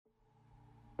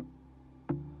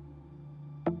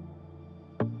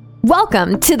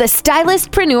Welcome to the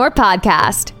Stylistpreneur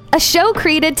Podcast, a show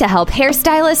created to help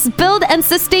hairstylists build and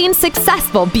sustain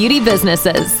successful beauty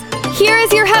businesses. Here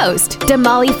is your host,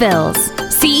 Damali Fills,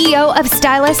 CEO of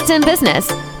Stylists in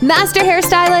Business, master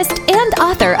hairstylist, and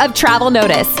author of Travel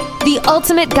Notice, the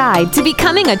ultimate guide to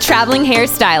becoming a traveling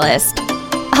hairstylist.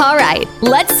 All right,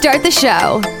 let's start the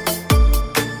show.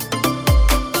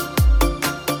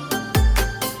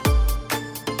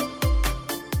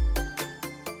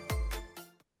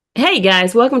 Hey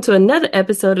guys, welcome to another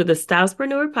episode of the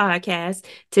Stylespreneur Podcast.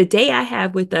 Today I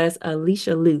have with us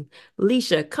Lisha Liu.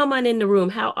 Lisha, come on in the room.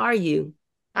 How are you?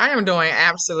 I am doing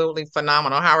absolutely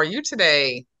phenomenal. How are you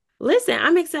today? Listen,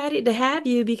 I'm excited to have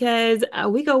you because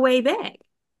we go way back.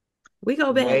 We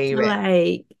go back Way to back.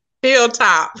 like,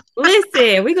 Hilltop.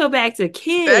 listen, we go back to Back in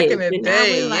kids, the and now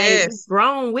we're day, like yes.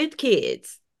 grown with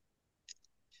kids.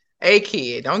 A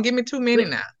kid. Don't give me too many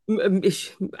now.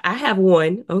 I have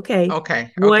one, okay?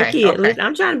 Okay, One okay, kid. okay. Listen,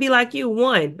 I'm trying to be like you,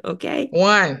 one, okay?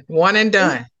 One and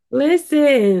done.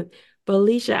 Listen,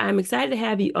 Felicia, I'm excited to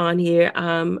have you on here.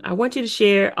 I want you to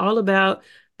share all about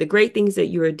the great things that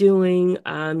you are doing,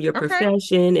 your Okay.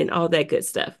 profession, and all that good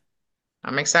stuff.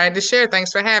 I'm excited to share.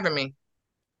 Thanks for having me.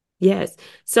 Yes.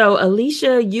 So,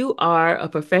 Alicia, you are a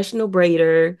professional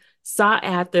braider, sought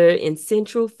after in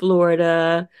Central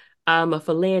Florida, a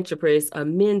philanthropist, a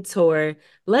mentor.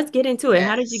 Let's get into it.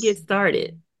 How did you get Yes.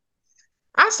 started?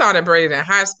 I started braiding in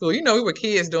high school. You know, we were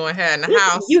kids doing hair in the Listen,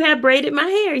 house. you have braided my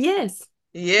hair. Yes.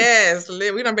 Yes,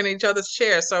 we done been in each other's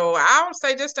chairs. So I would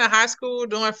say just in high school,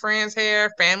 doing friends' hair,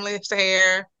 family's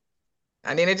hair.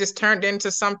 And then it just turned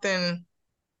into something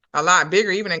a lot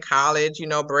bigger, even in college,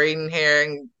 braiding hair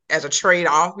and as a trade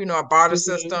off, a barter Mhm.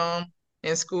 system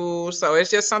in school. So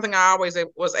it's just something I always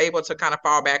was able to kind of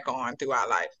fall back on throughout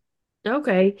life.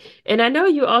 Okay. And I know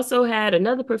you also had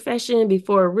another profession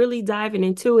before really diving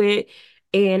into it.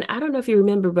 And I don't know if you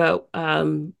remember, but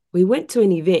we went to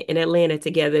an event in Atlanta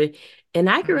together. And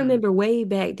I can Mm, remember way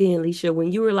back then, Lisha,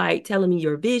 when you were like telling me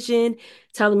your vision,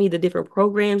 telling me the different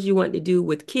programs you want to do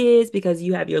with kids because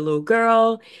you have your little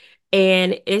girl.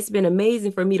 And it's been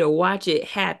amazing for me to watch it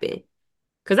happen.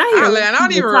 Because I hear a lot I of don't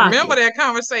people even remember talking. that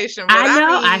conversation, but I I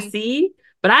know, I mean, see,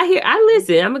 but I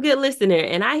listen. I'm a good listener,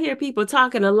 and I hear people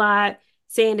talking a lot,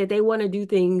 saying that they want to do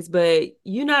things, but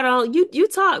you not all you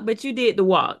talk, but you did the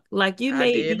walk. Like you I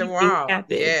made did the these things walk.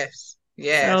 happen. Yes,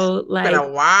 yes. So It's been a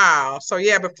like, while. So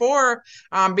yeah, before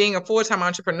being a full-time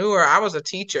entrepreneur, I was a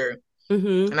teacher.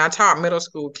 mm-hmm, And I taught middle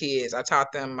school kids. I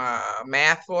taught them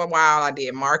math for a while. I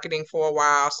did marketing for a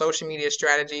while, social media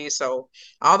strategy. So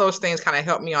all those things kind of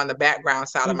helped me on the background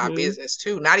side of my mm-hmm, business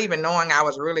too. Not even knowing I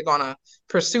was really gonna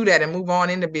pursue that and move on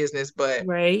into business, but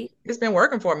right. it's been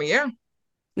working for me. Yeah.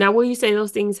 Now, will you say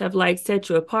those things have like set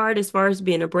you apart as far as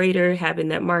being a braider, having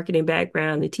that marketing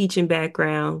background, the teaching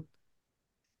background?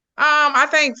 I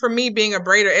think for me, being a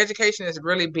braider, education is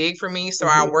really big for me. So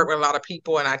I Mm-hmm. work with a lot of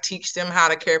people and I teach them how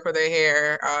to care for their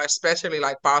hair, especially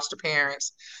like foster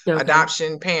parents, Okay.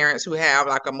 adoption parents who have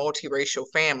like a multiracial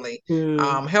family,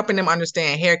 Mm. helping them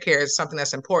understand hair care is something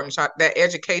that's important. So that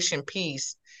education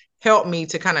piece helped me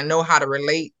to kind of know how to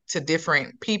relate to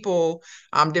different people,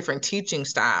 different teaching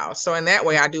styles. So in that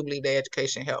way, I do believe that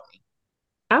education helped me.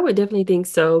 I would definitely think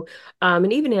so.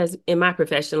 And even as in my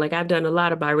profession, like I've done a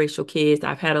lot of biracial kids.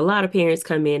 I've had a lot of parents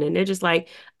come in and they're just like,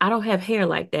 I don't have hair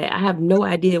like that. I have no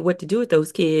idea what to do with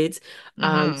those kids. So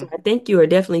Hmm. I think you are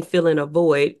definitely filling a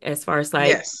void as far as like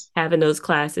Yes. having those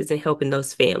classes and helping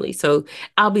those families. So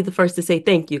I'll be the first to say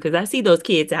thank you because I see those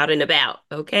kids out and about.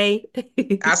 Okay.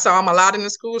 I saw them a lot in the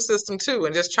school system too,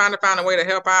 and just trying to find a way to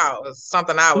help out was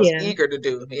something I was Yeah. eager to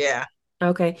do. Yeah.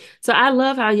 Okay. So I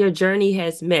love how your journey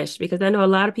has meshed because I know a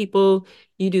lot of people,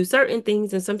 you do certain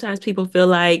things, and sometimes people feel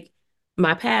like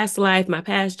my past life, my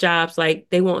past jobs, like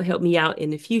they won't help me out in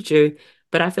the future.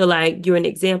 But I feel like you're an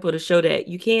example to show that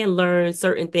you can learn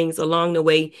certain things along the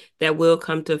way that will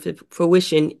come to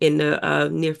fruition in the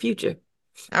near future.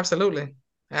 Absolutely. Yeah.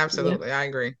 Absolutely. I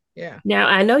agree. Yeah. Now,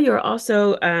 I know you're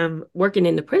also working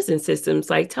in the prison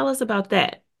systems. Like, tell us about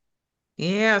that.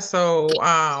 Yeah. So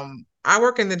I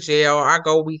work in the jail. I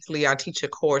go weekly. I teach a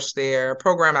course there, a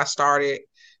program I started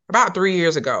about 3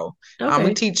 years ago. We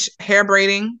Okay. teach hair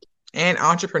braiding and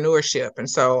entrepreneurship. And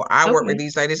so I work with Okay.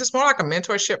 these ladies. It's more like a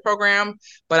mentorship program,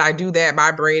 but I do that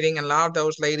by braiding. And a lot of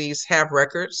those ladies have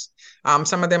records.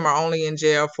 Some of them are only in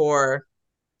jail for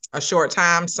a short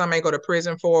time. Some may go to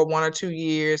prison for 1 or 2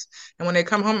 years. And when they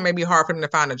come home, it may be hard for them to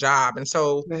find a job. And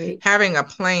so Right. having a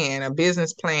plan, a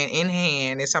business plan in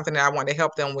hand is something that I want to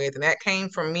help them with. And that came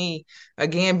from me,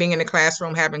 again, being in the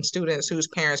classroom, having students whose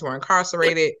parents were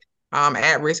incarcerated.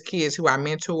 at-risk kids who I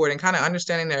mentored and kind of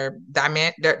understanding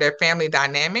their family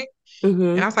dynamic.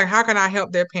 And I Mm-hmm. was like, how can I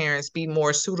help their parents be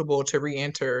more suitable to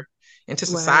re-enter into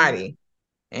Wow. society?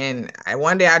 And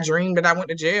one day I dreamed that I went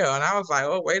to jail, and I was like,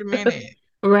 oh, wait a minute.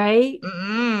 Right.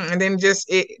 And then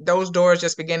those doors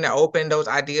just began to open, those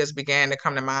ideas began to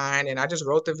come to mind, and I just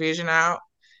wrote the vision out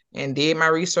and did my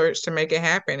research to make it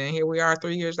happen. And here we are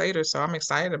 3 years later, so I'm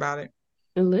excited about it.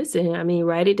 And listen, I mean,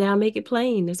 write it down, make it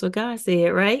plain. That's what God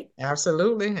said, right?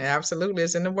 Absolutely. Absolutely.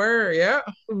 It's in the word. Yeah.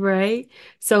 Right.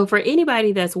 So for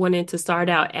anybody that's wanting to start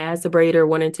out as a braider,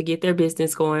 wanting to get their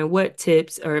business going, what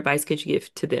tips or advice could you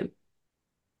give to them?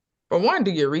 For one,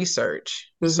 do your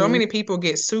research. So Mm-hmm. many people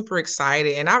get super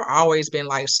excited, and I've always been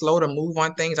like slow to move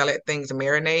on things. I let things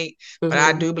marinate, but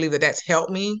I Mm-hmm. do believe that that's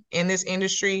helped me in this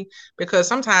industry because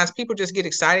sometimes people just get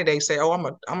excited. They say, "Oh, I'm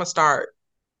gonna start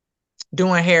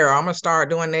doing hair, or I'm gonna start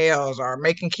doing nails, or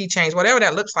making keychains, whatever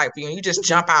that looks like for you." And you just Mm-hmm.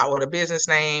 jump out with a business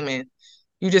name, and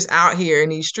you just out here in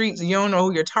these streets. You don't know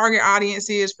who your target audience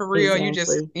is for real.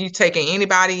 Exactly. You taking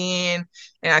anybody in,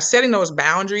 and I setting those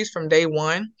boundaries from day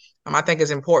one. I think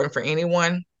is important for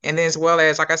anyone. And then as well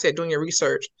as, like I said, doing your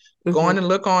research, going to Mm-hmm.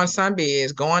 look on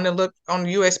Sunbiz, going to look on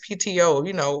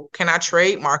USPTO. Can I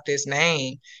trademark this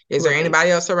name? Is there Right. anybody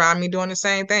else around me doing the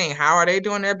same thing? How are they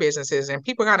doing their businesses? And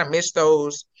people gotta miss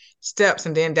those steps,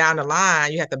 and then down the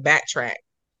line you have to backtrack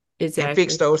and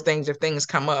fix Exactly. those things if things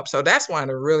come up. So that's one of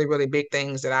the really, really big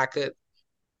things that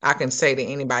I can say to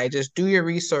anybody. Just do your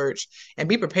research and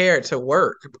be prepared to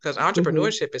work, because Mm-hmm.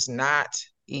 entrepreneurship is not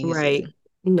easy, Right.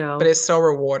 but No. it's so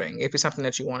rewarding if it's something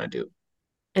that you want to do.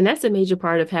 And that's a major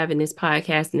part of having this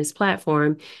podcast and this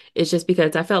platform. It's just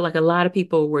because I felt like a lot of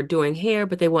people were doing hair,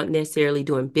 but they weren't necessarily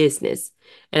doing business.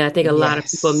 And I think a lot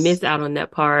of people Yes, miss out on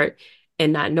that part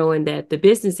and not knowing that the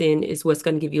business end is what's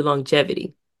going to give you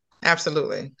longevity.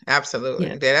 absolutely, absolutely.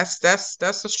 Yeah. Yeah,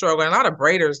 that's a struggle. And a lot of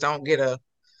braiders don't get a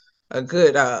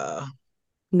good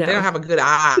they don't No. have a good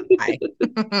eye out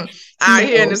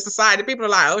here in the No. society. People are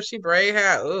like, oh, she braid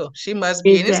hair. Oh, she must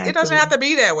be. And it doesn't have Exactly. to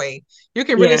be that way. You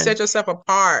can really Yeah. set yourself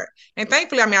apart. And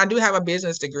thankfully, I mean, I do have a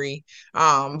business degree.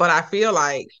 But I feel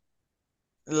like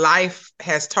life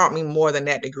has taught me more than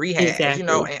that degree has,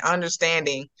 Exactly. and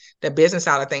understanding the business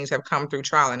side of things have come through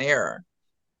trial and error.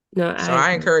 No, So I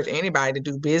I agree. encourage anybody to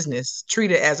do business,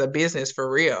 treat it as a business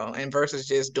for real, and versus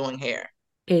just doing hair.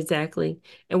 Exactly.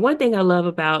 And one thing I love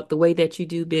about the way that you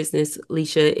do business,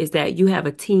 Lisha, is that you have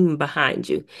a team behind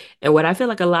you. And what I feel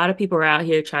like a lot of people are out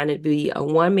here trying to be a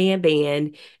one-man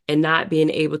band and not being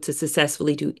able to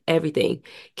successfully do everything.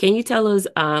 Can you tell us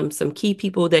some key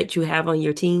people that you have on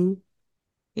your team?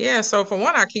 Yeah, so for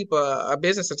one, I keep a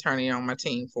business attorney on my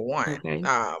team for one. Okay.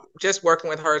 Just working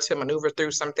with her to maneuver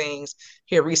through some things.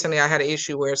 Here recently, I had an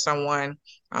issue where someone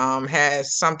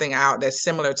has something out that's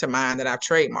similar to mine that I've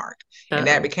trademarked, and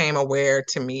that Uh-oh. became aware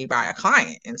to me by a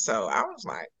client. And so I was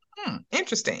like,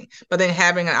 interesting. But then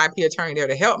having an IP attorney there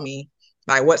to help me,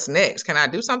 like, what's next? Can I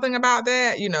do something about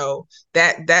that?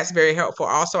 That's very helpful.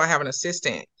 Also, I have an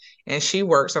assistant, and she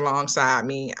works alongside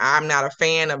me. I'm not a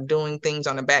fan of doing things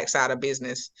on the backside of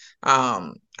business.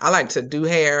 I like to do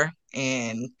hair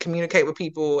and communicate with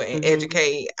people and Hmm.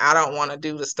 educate. I don't want to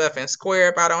do the stuff in Square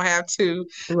if I don't have to.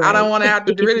 I don't Right. want to have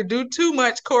to really do too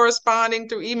much corresponding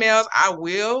through emails. I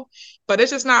will, but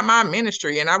it's just not my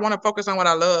ministry, and I want to focus on what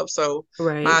I love. So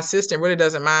my Right. assistant really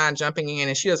doesn't mind jumping in,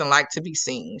 and she doesn't like to be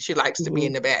seen. She likes to be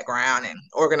in Hmm. the background and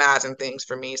organizing things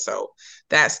for me. So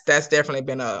that's definitely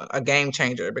been a game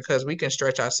changer, because we can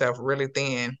stretch ourselves really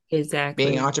thin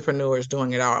being Exactly. entrepreneurs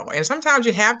doing it all. And sometimes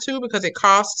you have to, because it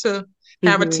costs to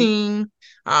have a Hmm. team.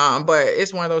 But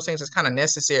it's one of those things that's kind of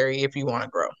necessary if you want to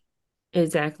grow.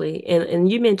 Exactly.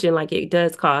 And you mentioned like it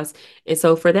does cost. And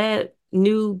so for that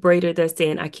new braider that's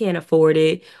saying I can't afford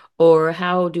it, or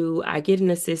how do I get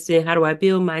an assistant? How do I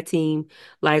build my team?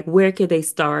 Like where could they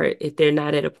start if they're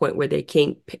not at a point where they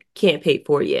can't pay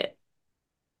for it yet?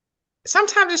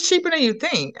 Sometimes it's cheaper than you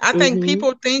think. I think Mm-hmm.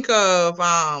 people think of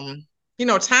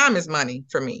time is money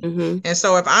for me. Mm-hmm. And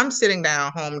so if I'm sitting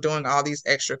down home doing all these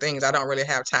extra things, I don't really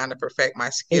have time to perfect my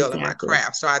skill and my Exactly.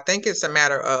 craft. So I think it's a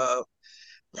matter of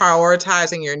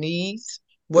prioritizing your needs.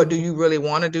 What do you Mm-hmm. really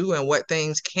want to do, and what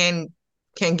things can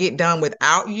get done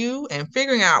without you, and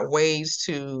figuring out ways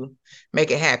to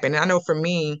make it happen. And I know for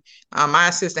me, my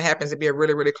assistant happens to be a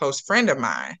really, really close friend of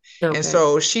mine. And Okay.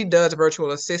 so she does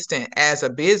virtual assistant as a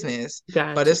business,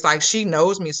 but Gotcha. it's like she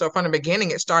knows me. So from the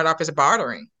beginning, it started off as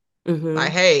bartering.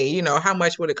 Like, Mm-hmm. hey, how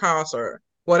much would it cost or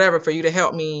whatever for you to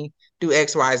help me do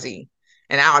XYZ?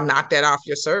 and I'll knock that off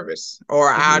your service, or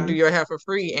I'll do Hmm. your hair for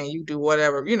free and you do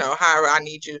whatever, however I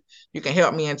need you. You can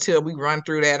help me until we run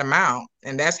through that amount.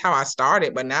 And that's how I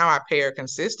started. But now I pay her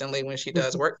consistently when she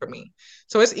does work for me.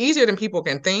 So it's easier than people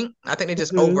can think. I think they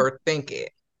just Hmm. overthink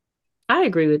it. I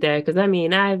agree with that because I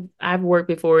mean I've worked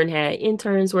before and had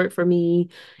interns work for me,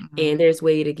 and Mhm. there's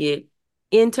way to get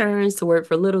interns to work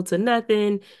for little to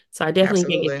nothing. So I definitely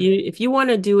think if Absolutely. you want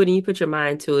to do it and you put your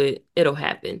mind to it, it'll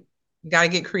happen. You got to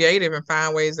get creative and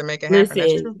find ways to make it happen.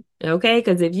 That's true. Listen, okay,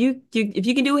 because if you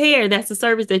can do hair, that's a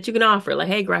service that you can offer. Like,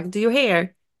 hey, girl, I can do your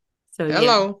hair. So yeah,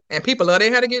 Hello. And people love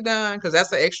their hair to get done because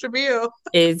that's an extra bill.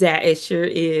 it sure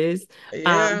is.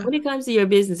 Yeah. When it comes to your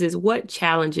businesses, what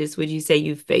challenges would you say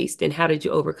you faced and how did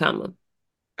you overcome them?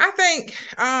 I think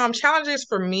challenges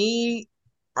for me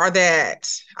are that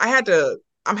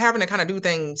I'm having to kind of do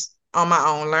things on my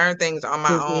own, learn things on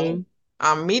my own.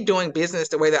 Hmm. Me doing business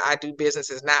the way that I do business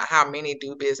is not how many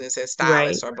do business as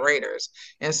stylists Right. or braiders.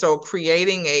 And so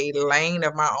creating a lane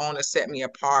of my own to set me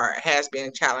apart has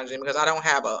been challenging because I don't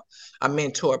have a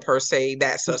mentor per se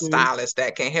that's a Hmm. stylist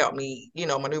that can help me,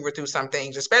 maneuver through some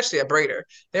things, especially a braider.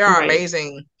 There are Right.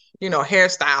 amazing,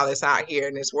 hairstylists out here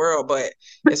in this world, but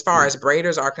as far as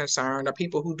braiders are concerned, or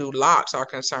people who do locks are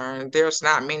concerned, there's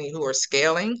not many who are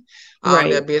scaling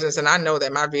their Right. business. And I know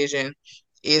that my vision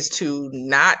is to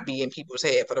not be in people's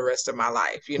head for the rest of my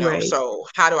life. Right. So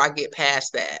how do I get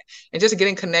past that? And just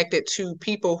getting connected to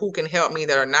people who can help me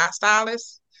that are not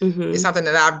stylists is Hmm. something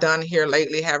that I've done here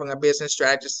lately. Having a business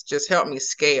strategist just helped me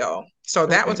scale. So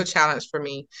that was a Okay. challenge for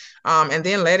me. And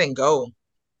then letting go.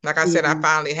 Like I said, I Hmm.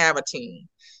 finally have a team.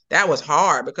 That was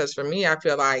hard because for me, I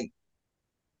feel like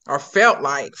or felt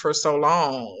like for so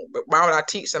long. But why would I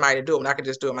teach somebody to do it when I could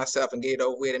just do it myself and get it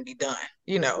over with and be done?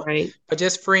 Right. But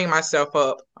just freeing myself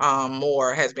up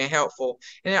more has been helpful.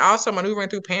 And then also maneuvering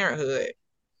through parenthood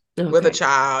with a Okay.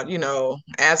 child,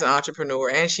 as an entrepreneur,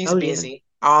 and she's Oh yeah. busy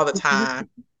all the Mhm. time.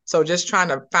 So just trying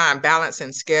to find balance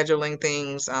and scheduling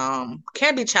things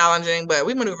can be challenging, but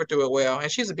we maneuver through it well.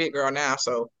 And she's a big girl now,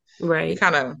 so we Right.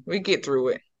 kind of we get through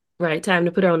it. Right. Time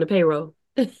to put her on the payroll.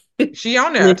 She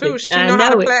on there too. Listen, She I know how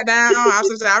to know it. plat down.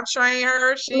 I've trained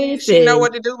her. She know Listen,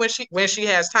 what to do when she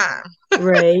has time.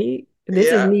 right.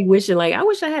 This is Yeah, me wishing like I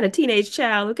wish I had a teenage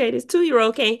child. Okay, this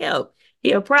 2-year-old can't help.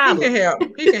 He a he can problem. help.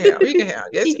 He can help. He can help.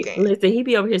 Yes, he can. Listen, he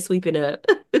be over here sweeping up.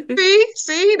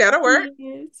 See, that'll work.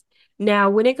 Yes.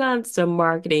 Now, when it comes to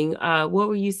marketing, what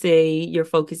would you say your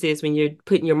focus is when you're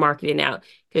putting your marketing out?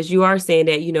 Because you are saying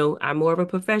that, I'm more of a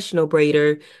professional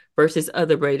braider versus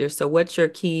other braiders. So what's your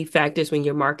key factors when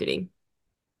you're marketing?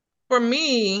 For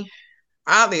me,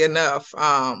 oddly enough,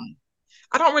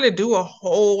 I don't really do a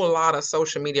whole lot of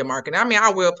social media marketing. I mean, I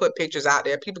will put pictures out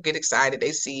there. People get excited,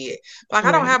 they see it. Like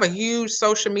I don't Right. have a huge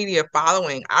social media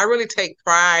following. I really take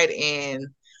pride in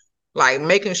like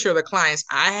making sure the clients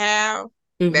I have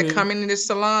that Mm-hmm. come into this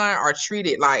salon are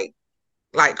treated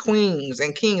like queens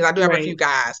and kings. I do have a few Right.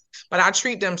 guys, but I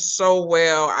treat them so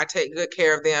well. I take good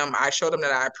care of them. I show them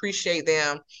that I appreciate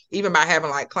them, even by having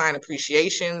like client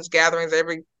appreciations gatherings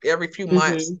every few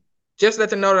months. Mm-hmm. Just let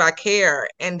them know that I care,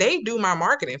 and they do my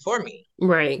marketing for me.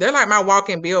 Right. They're like my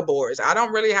walking billboards. I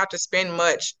don't really have to spend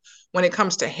much when it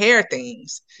comes to hair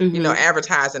things, Mm-hmm.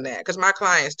 advertising that because my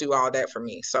clients do all that for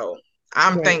me. So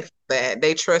I'm Right. thankful that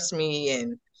they trust me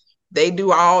and they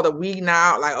do all the weeding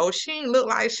out. Like, oh, she didn't look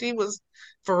like she was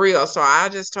for real. So I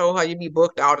just told her you be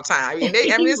booked all the time. I mean,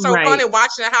 it's so funny Right.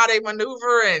 watching how they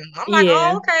maneuver, and I'm like, Yeah.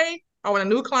 oh, okay. Or when a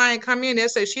new client come in, they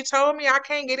say she told me I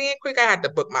can't get in quick. I had to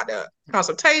book my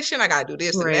consultation. I got to do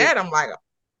this and Right. that. I'm like,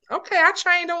 okay, I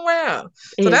trained them well.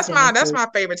 So that's Exactly. my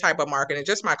favorite type of marketing.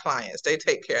 Just my clients, they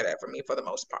take care of that for me for the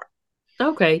most part.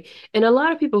 Okay. And a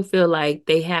lot of people feel like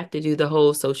they have to do the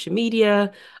whole social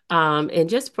media. And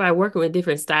just by working with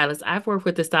different stylists, I've worked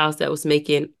with a stylist that was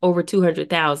making over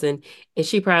 200,000 and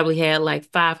she probably had like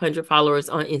 500 followers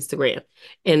on Instagram.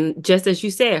 And just as you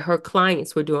said, her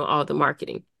clients were doing all the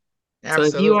marketing. So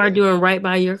if you are Absolutely. doing right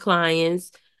by your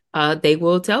clients, they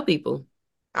will tell people.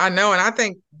 I know, and I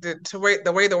think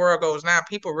the way the world goes now,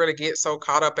 people really get so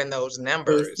caught up in those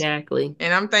numbers. Exactly.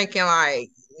 And I'm thinking like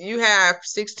you have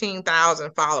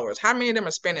 16,000 followers. How many of them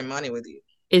are spending money with you?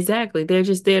 Exactly. They're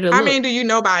just there to How look. many do you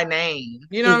know by name?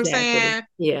 You know what I'm Exactly. saying?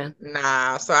 Yeah.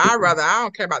 Nah. So I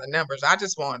don't care about the numbers. I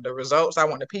just want the results. I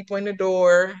want the people in the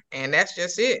door, and that's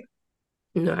just it.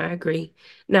 No, I agree.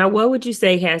 Now, what would you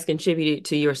say has contributed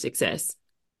to your success?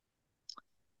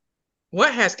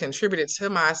 What has contributed to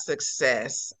my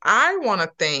success? I want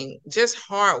to think just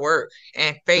hard work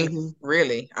and faith, Hmm.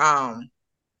 really.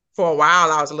 for a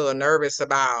while, I was a little nervous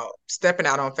about stepping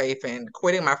out on faith and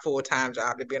quitting my full-time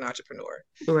job to be an entrepreneur.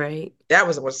 Right. That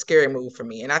was a scary move for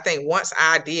me. And I think once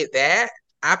I did that,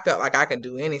 I felt like I could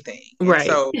do anything. And Right.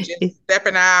 so just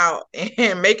stepping out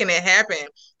and making it happen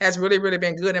has really, really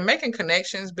been good. And making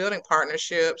connections, building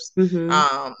partnerships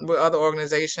Mm-hmm. with other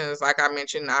organizations. Like I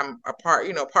mentioned, I'm a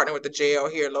partner with the jail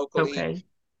here locally, Okay.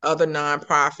 other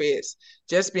nonprofits,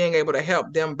 just being able to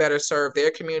help them better serve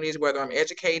their communities, whether I'm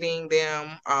educating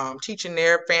them, teaching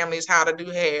their families how to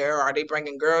do hair, or are they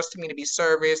bringing girls to me to be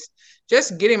serviced,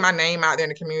 just getting my name out there in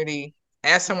the community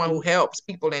as someone who helps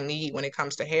people in need when it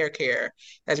comes to hair care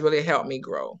has really helped me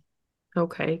grow.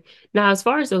 Okay. Now, as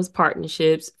far as those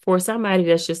partnerships, for somebody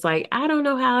that's just like, I don't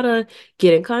know how to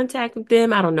get in contact with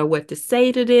them, I don't know what to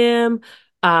say to them.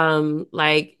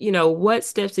 Like, what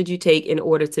steps did you take in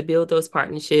order to build those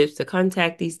partnerships, to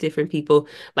contact these different people?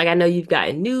 Like, I know you've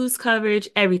gotten news coverage,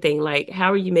 everything. Like,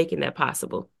 how are you making that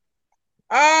possible?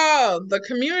 Oh, the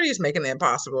community is making that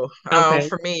possible. Okay.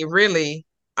 For me, really.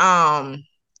 Um,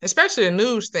 Especially the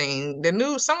news thing. The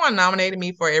news, someone nominated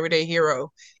me for Everyday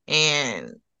Hero,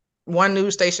 and one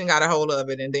news station got a hold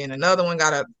of it, and then another one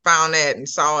found that and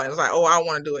saw it and was like, "Oh, I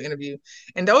want to do an interview."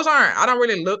 And I don't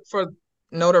really look for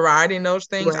notoriety in those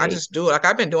things. I Right. just do it. Like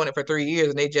I've been doing it for 3 years,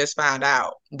 and they just found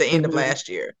out the end of Hmm. last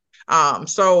year.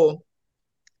 So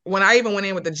when I even went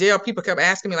in with the jail, people kept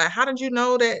asking me, like, how did you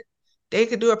know that they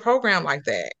could do a program like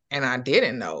that? And I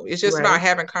didn't know. It's just about Right.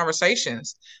 having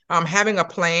conversations, having a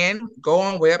plan, go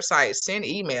on websites, send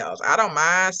emails. I don't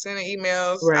mind sending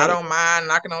emails. I Right. don't mind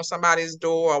knocking on somebody's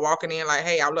door or walking in like,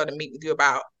 hey, I'd love to meet with you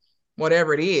about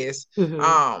whatever it is.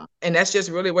 Hmm. And that's just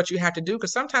really what you have to do,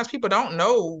 because sometimes people don't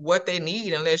know what they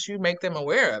need unless you make them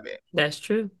aware of it. That's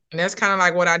true. And that's kind of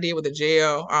like what I did with the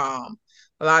jail.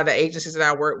 A lot of the agencies that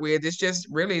I work with, it's just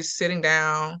really sitting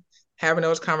down, having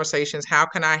those conversations. How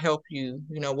can I help you?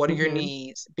 What are your Hmm.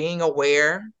 needs? Being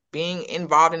aware, being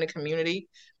involved in the community.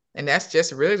 And that's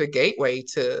just really the gateway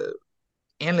to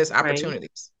endless Right.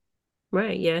 opportunities.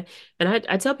 Right, yeah. And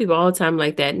I tell people all the time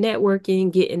like that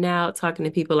networking, getting out, talking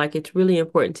to people, like it's really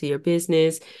important to your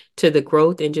business, to the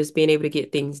growth and just being able to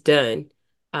get things done.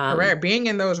 Um, Correct. Being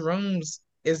in those rooms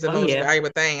is the oh most yeah, valuable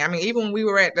thing. I mean, even when we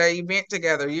were at the event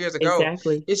together years ago,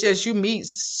 exactly. it's just you meet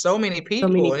so many So many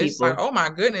people, and it's like, people. oh my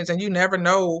goodness, and you never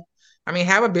know. I mean,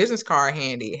 have a business card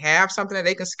handy, have something that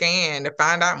they can scan to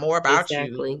find out more about you,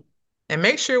 Exactly. and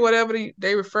make sure whatever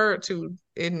they refer to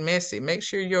isn't messy. Make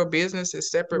sure your business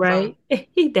is separate from Right.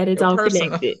 That is your all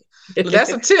personal. connected.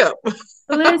 That's a tip.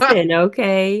 Listen,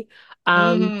 okay.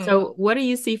 Hmm. So what do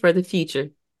you see for the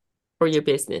future for your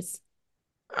business?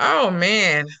 Oh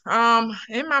man.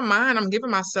 In my mind, I'm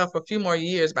giving myself a few more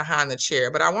years behind the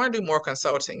chair, but I want to do more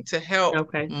consulting to help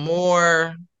Okay.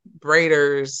 more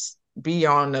braiders be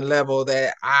on the level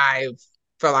that I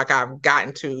feel like I've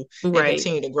gotten to and Right.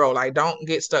 continue to grow. Like, don't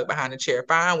get stuck behind the chair.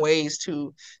 Find ways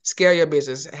to scale your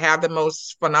business, have the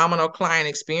most phenomenal client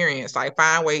experience, like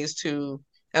find ways to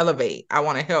elevate. I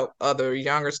want to help other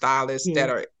younger stylists that Hmm.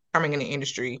 are coming in the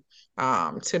industry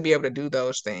to be able to do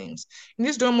those things, and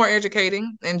just doing more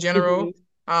educating in general,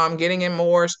 Hmm. getting in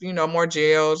more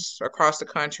jails across the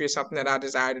country is something that I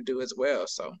desire to do as well.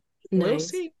 So we'll Nice.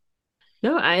 see.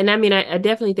 No, and I mean, I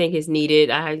definitely think it's needed.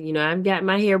 I've got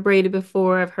my hair braided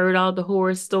before. I've heard all the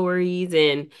horror stories,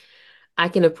 and I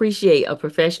can appreciate a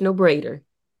professional braider.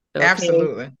 Okay.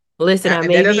 Absolutely. Listen, I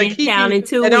may That be doesn't in keep town you, in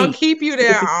two that don't weeks. keep you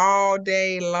there all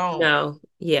day long. No,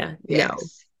 yeah, no.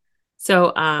 Yes.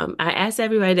 So, I ask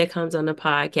everybody that comes on the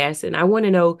podcast, and I want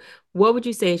to know, what would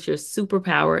you say is your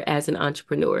superpower as an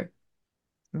entrepreneur?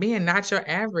 Being not your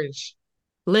average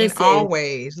in all Listen,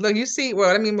 ways. Look, you see,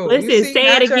 well, let me move. You listen, see,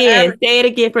 say it not your again. average. Say it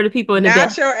again for the people in the back.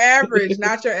 Not your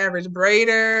average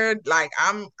braider. Like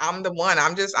I'm the one.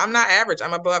 I'm not average.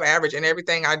 I'm above average in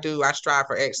everything I do. I strive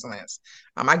for excellence.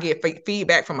 I get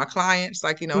feedback from my clients,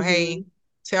 like, hey, Hmm.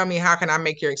 tell me how can I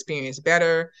make your experience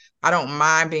better. I don't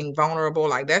mind being vulnerable.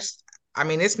 Like I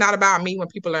mean, it's not about me when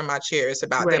people are in my chair. It's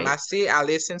about them. Right, I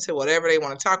listen to whatever they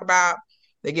want to talk about.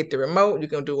 They get the remote. You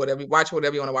can do watch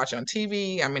whatever you want to watch on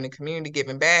TV. I'm in the community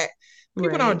giving back.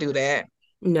 People don't right. do that.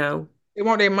 No, They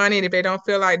want their money, and if they don't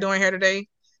feel like doing hair today,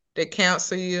 they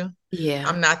cancel you. yeah.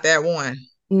 I'm not that one.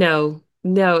 No,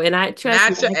 no, and I trust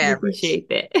me, Not your I can average. appreciate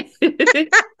that.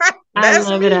 I That's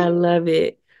love it. I me. love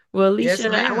it. Well, Yes,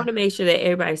 Lisha, I want ma'am. to make sure that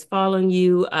everybody's following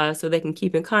you, so they can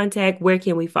keep in contact. Where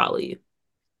can we follow you?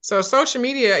 So social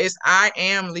media is I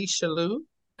am Lisha Lou.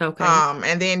 Okay.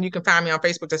 And then you can find me on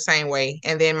Facebook the same way.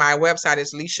 And then my website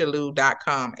is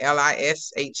lishalou.com,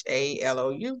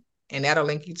 LISHALOU. And that'll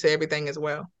link you to everything as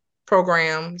well.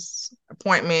 Programs,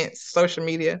 appointments, social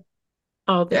media.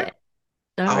 All Yeah. that.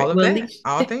 All right. All of Well, that,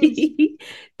 all things.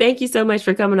 thank you so much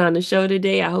for coming on the show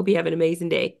today. I hope you have an amazing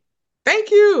day.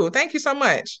 Thank you. Thank you so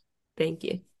much. Thank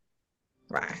you.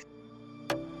 Bye.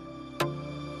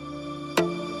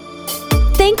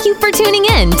 Thank you for tuning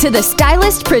in to the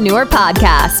Stylistpreneur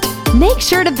Podcast. Make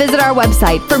sure to visit our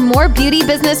website for more beauty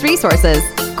business resources,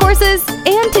 courses,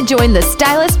 and to join the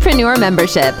Stylistpreneur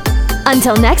membership.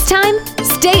 Until next time,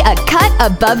 stay a cut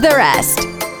above the rest.